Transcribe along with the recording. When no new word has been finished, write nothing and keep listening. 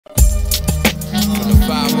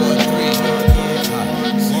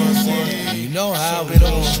how we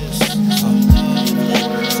doing?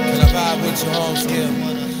 Can I vibe with you, Holmskil?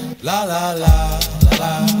 La la la la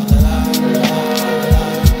la la la.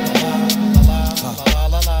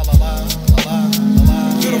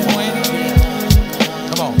 Beautiful, ain't it?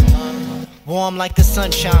 Come on. Warm like the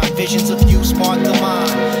sunshine, visions of you spark the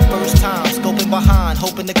mind. First time, scoping behind,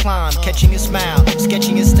 hoping to climb. Catching your smile,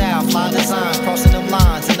 sketching your style. Fly design, crossing them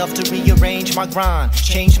lines. Enough to rearrange my grind.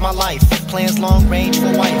 Change my life, plans long range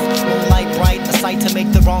for wife. Moonlight bright, a sight to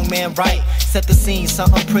make the wrong man right. Set the scene,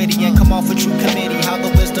 something pretty, and come off a true committee. How the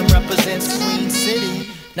wisdom represents Queen City.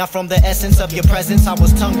 Now from the essence of your presence, I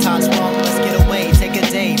was tongue-tied, sprung. Let's get away, take a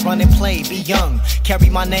day, run and play, be young, carry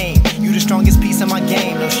my name. You the strongest piece of my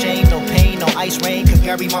game. No shame, no pain, no ice rain could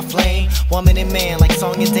bury my flame. Woman and man, like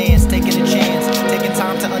song and dance, taking a chance, taking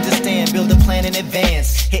time to understand, build a plan in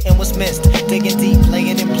advance. Hitting what's missed, digging deep,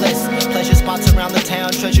 laying in bliss. Pleasure spots around the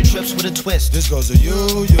town, treasure trips with a twist. This goes to you,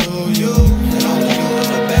 and only you in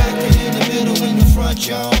the back, and in the middle, in the front,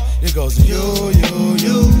 y'all. It goes to you,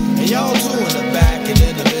 and y'all too in the back, and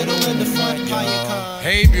in the middle, in the front, y'all.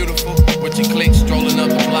 Hey, beautiful, with your clique strolling up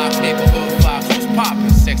the block, neighborhood vibes, what's poppin'?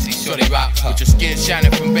 Sexy shorty rock, with your skin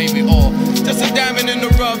shining from baby oil. Just a diamond in the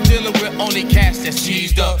rough, dealing with only cats that's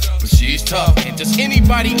cheesed up, but she's tough. And does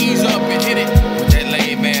anybody ease up and hit it with that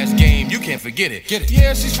lame ass game? You can't forget it. Get it.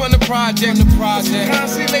 Yeah, she's from the project.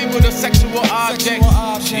 Constantly labeled a sexual object.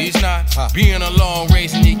 She's not being alone,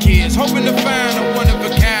 raising your kids, hoping to find a one of a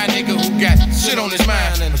kind nigga who got shit on his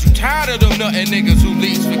mind. But you tired of them nuttin' niggas who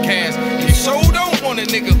leads for cash. And you so don't want a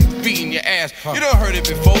nigga who's beating your ass. You done heard it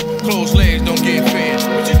before. Closed legs don't get fed,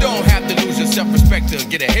 but you don't have to lose your self-respect to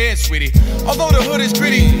get ahead, sweetie. Although the hood is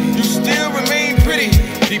gritty, you still remain pretty.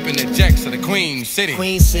 Deep in the jacks of the Queen City.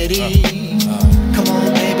 Queen City, come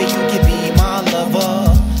on baby, you can be my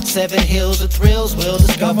lover. 7 hills of thrills we'll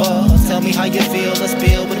discover. Tell me how you feel, let's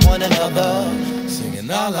build with one another. Singing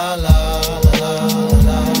la la la la la la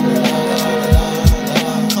la la.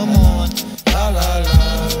 Come on, la la la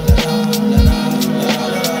la la la.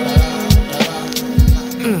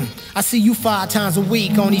 I see you 5 times a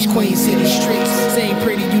week on these Queen City streets. Same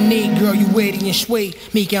pretty, unique, girl, you witty and sweet.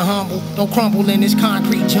 Meek and humble, don't crumble in this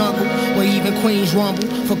concrete jungle where even queens rumble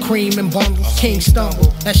for cream and bundles. Kings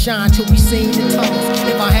stumble, that shine till we seen the tunnels.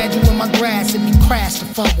 If I had you in my grass, it'd be crash to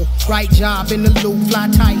fumble. Right job in the loop, fly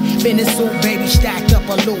tight, business suit, baby, stacked up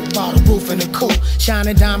a loop. Bought a roof in the coupe,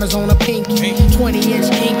 shining diamonds on a pinky, 20-inch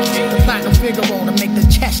inky, the platinum Figaro to make the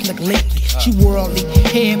chest look linky. She worldly,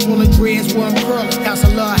 head full of dreads, worm curly. House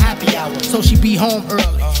of love, happy hour, so she be home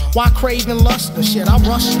early. Why craving luster? Shit, I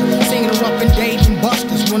rushed her, seen her up in Dave and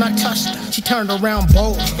Buster's. When I touched her, she turned around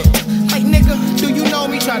bold. Like nigga, do you know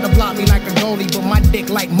me? Tried to block me like a goalie, but my dick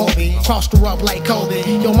like Moby. Crossed her up like Kobe.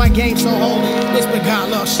 Yo, my game so holy. Whisper God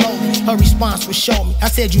love slowly. Her response was show me. I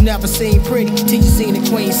said you never seen pretty till you seen the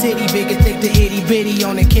Queen City. Big and thick, the itty bitty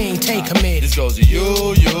on the King Take committee. This goes to you,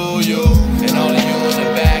 and only you in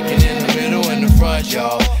the back, and in the middle, and the front,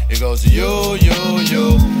 y'all. It goes to you,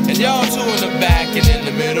 and y'all two in the back, and in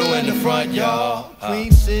the middle, and the front, y'all.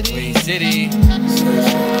 Queen City. Queen City.